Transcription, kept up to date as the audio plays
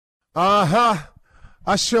Uh-huh.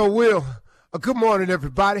 I sure will. Good morning,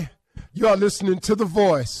 everybody. You are listening to The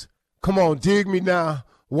Voice. Come on, dig me now.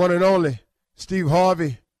 One and only, Steve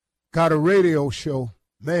Harvey, got a radio show.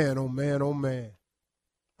 Man, oh man, oh man.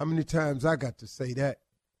 How many times I got to say that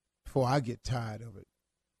before I get tired of it?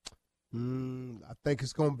 I think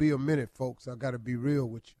it's going to be a minute, folks. I got to be real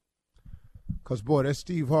with you. Because, boy, that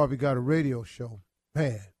Steve Harvey got a radio show.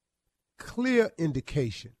 Man, clear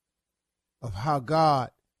indication of how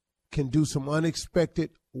God can do some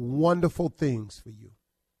unexpected, wonderful things for you.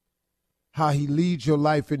 How he leads your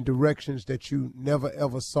life in directions that you never,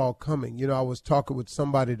 ever saw coming. You know, I was talking with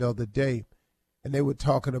somebody the other day, and they were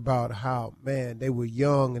talking about how, man, they were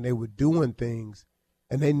young and they were doing things,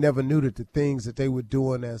 and they never knew that the things that they were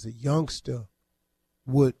doing as a youngster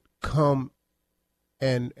would come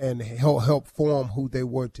and help form who they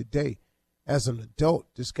were today. As an adult,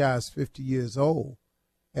 this guy's 50 years old.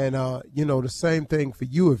 And, the same thing for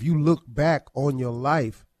you. If you look back on your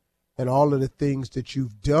life and all of the things that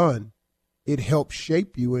you've done, it helps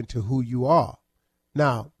shape you into who you are.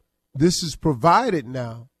 Now, this is provided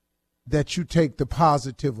now that you take the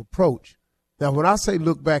positive approach. Now, when I say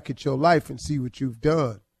look back at your life and see what you've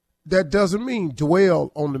done, that doesn't mean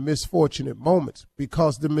dwell on the misfortunate moments,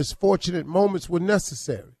 because the misfortunate moments were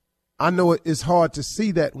necessary. I know it's hard to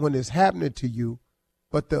see that when it's happening to you,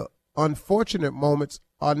 but the unfortunate moments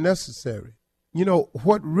are necessary. You know,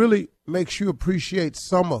 what really makes you appreciate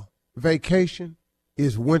summer vacation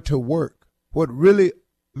is winter work. What really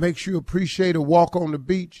makes you appreciate a walk on the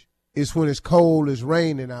beach is when it's cold, it's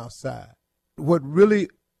raining outside. What really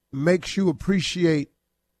makes you appreciate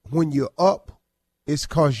when you're up is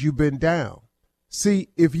because you've been down. See,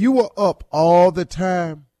 if you were up all the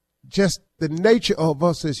time, just the nature of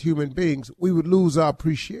us as human beings, we would lose our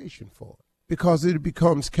appreciation for it, because it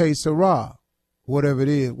becomes que sera. Whatever it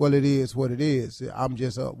is, well, it is what it is. I'm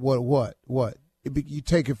just what? You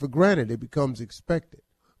take it for granted. It becomes expected.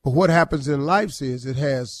 But what happens in life is it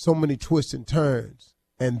has so many twists and turns.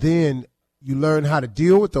 And then you learn how to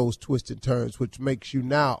deal with those twists and turns, which makes you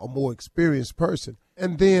now a more experienced person.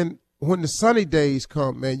 And then when the sunny days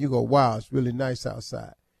come, man, you go, wow, it's really nice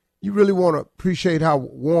outside. You really want to appreciate how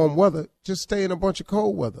warm weather, just stay in a bunch of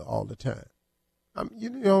cold weather all the time. You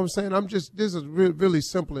know what I'm saying? This is really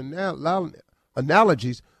simple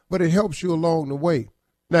analogies, but it helps you along the way.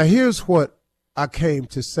 Now, here's what I came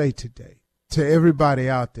to say today to everybody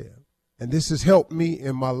out there, and this has helped me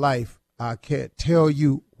in my life. I can't tell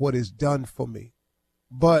you what it's done for me,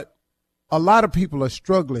 but a lot of people are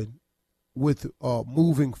struggling with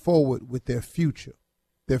moving forward with their future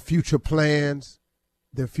plans,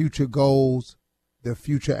 their future goals, their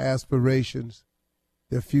future aspirations,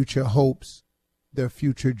 their future hopes, their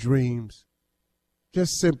future dreams.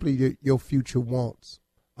 Just simply your future wants.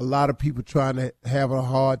 A lot of people trying to have a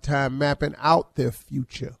hard time mapping out their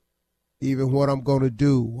future. Even what I'm going to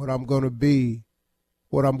do, what I'm going to be,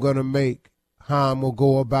 what I'm going to make, how I'm going to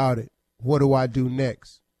go about it. What do I do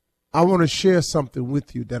next? I want to share something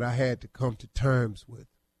with you that I had to come to terms with.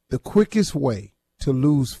 The quickest way to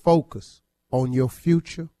lose focus on your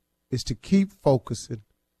future is to keep focusing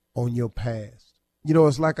on your past. You know,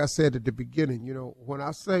 it's like I said at the beginning, you know, when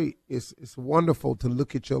I say it's wonderful to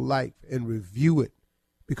look at your life and review it,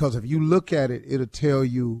 because if you look at it, it'll tell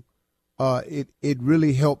you, it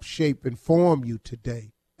really helps shape and form you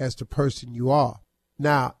today as the person you are.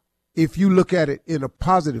 Now, if you look at it in a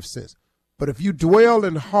positive sense, but if you dwell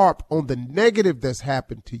and harp on the negative that's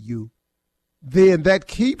happened to you, then that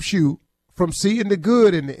keeps you from seeing the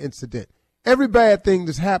good in the incident. Every bad thing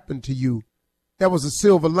that's happened to you, there was a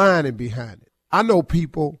silver lining behind it. I know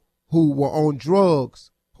people who were on drugs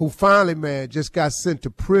who finally, man, just got sent to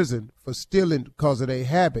prison for stealing because of their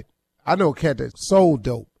habit. I know a cat that sold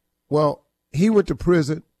dope. Well, he went to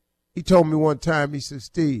prison. He told me one time, he said,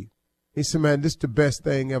 Steve, he said, man, this is the best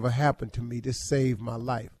thing ever happened to me. This saved my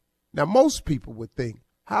life. Now, most people would think,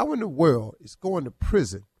 how in the world is going to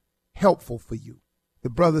prison helpful for you? The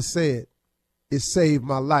brother said, it saved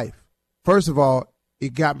my life. First of all,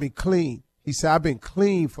 it got me clean. He said, I've been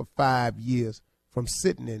clean for 5 years from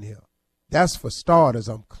sitting in here. That's for starters.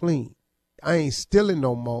 I'm clean. I ain't stealing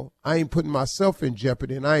no more. I ain't putting myself in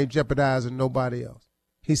jeopardy, and I ain't jeopardizing nobody else.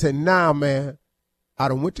 He said, nah, man, I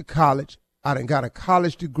done went to college. I done got a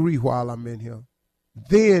college degree while I'm in here.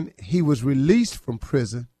 Then he was released from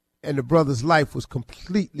prison, and the brother's life was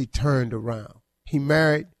completely turned around. He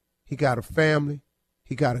married. He got a family.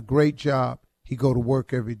 He got a great job. He go to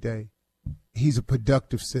work every day. He's a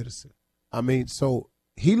productive citizen. I mean, so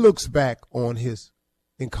he looks back on his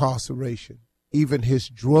incarceration, even his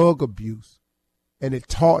drug abuse, and it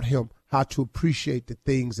taught him how to appreciate the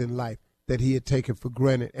things in life that he had taken for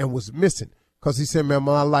granted and was missing. Because he said, man,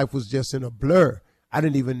 my life was just in a blur. I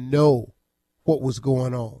didn't even know what was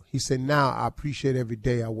going on. He said, now I appreciate every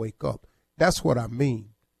day I wake up. That's what I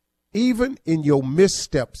mean. Even in your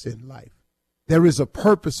missteps in life, there is a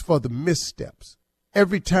purpose for the missteps.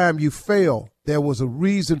 Every time you fail, there was a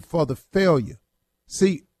reason for the failure.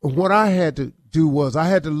 See, what I had to do was I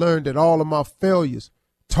had to learn that all of my failures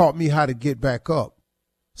taught me how to get back up.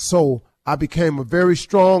 So I became a very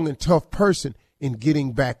strong and tough person in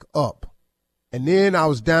getting back up. And then I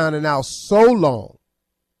was down and out so long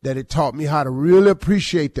that it taught me how to really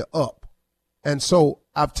appreciate the up. And so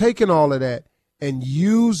I've taken all of that and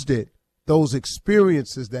used it, those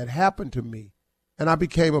experiences that happened to me, and I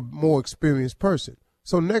became a more experienced person.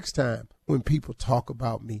 So next time when people talk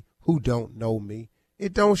about me who don't know me,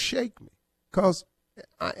 it don't shake me, because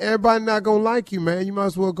everybody not going to like you, man. You might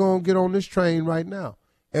as well go and get on this train right now.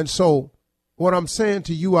 And so what I'm saying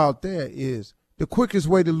to you out there is the quickest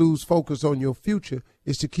way to lose focus on your future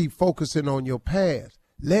is to keep focusing on your past.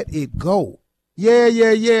 Let it go. Yeah,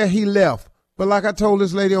 he left. But like I told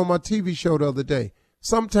this lady on my TV show the other day,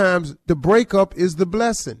 sometimes the breakup is the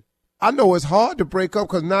blessing. I know it's hard to break up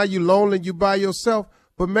because now you're lonely and you by yourself.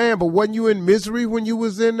 But man, wasn't you in misery when you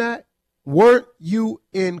was in that? Weren't you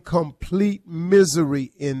in complete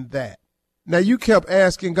misery in that? Now, you kept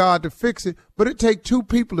asking God to fix it, but it takes two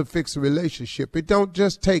people to fix a relationship. It don't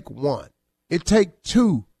just take one. It takes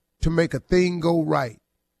two to make a thing go right.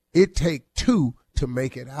 It takes two to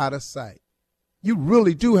make it out of sight. You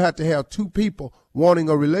really do have to have two people wanting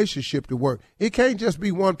a relationship to work. It can't just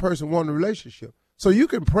be one person wanting a relationship. So you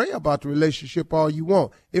can pray about the relationship all you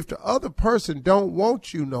want. If the other person don't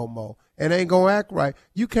want you no more and ain't going to act right,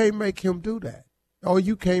 you can't make him do that. Or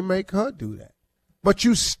you can't make her do that. But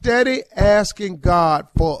you steady asking God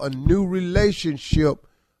for a new relationship,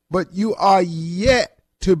 but you are yet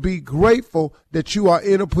to be grateful that you are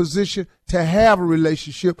in a position to have a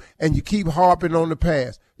relationship, and you keep harping on the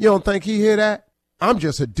past. You don't think he hear that? I'm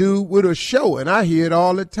just a dude with a show, and I hear it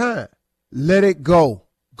all the time. Let it go.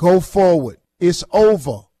 Go forward. It's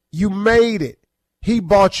over. You made it. He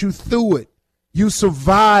brought you through it. You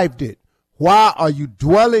survived it. Why are you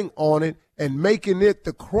dwelling on it and making it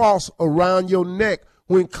the cross around your neck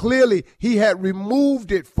when clearly he had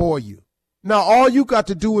removed it for you? Now, all you got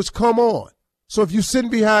to do is come on. So if you're sitting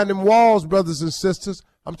behind them walls, brothers and sisters,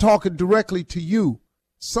 I'm talking directly to you.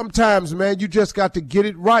 Sometimes, man, you just got to get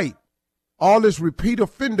it right. All this repeat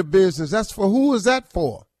offender business, that's for who is that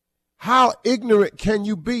for? How ignorant can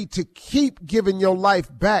you be to keep giving your life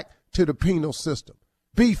back to the penal system?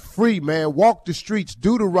 Be free, man. Walk the streets.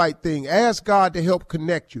 Do the right thing. Ask God to help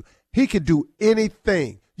connect you. He can do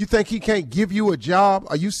anything. You think he can't give you a job?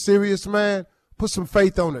 Are you serious, man? Put some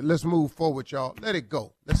faith on it. Let's move forward, y'all. Let it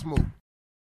go. Let's move.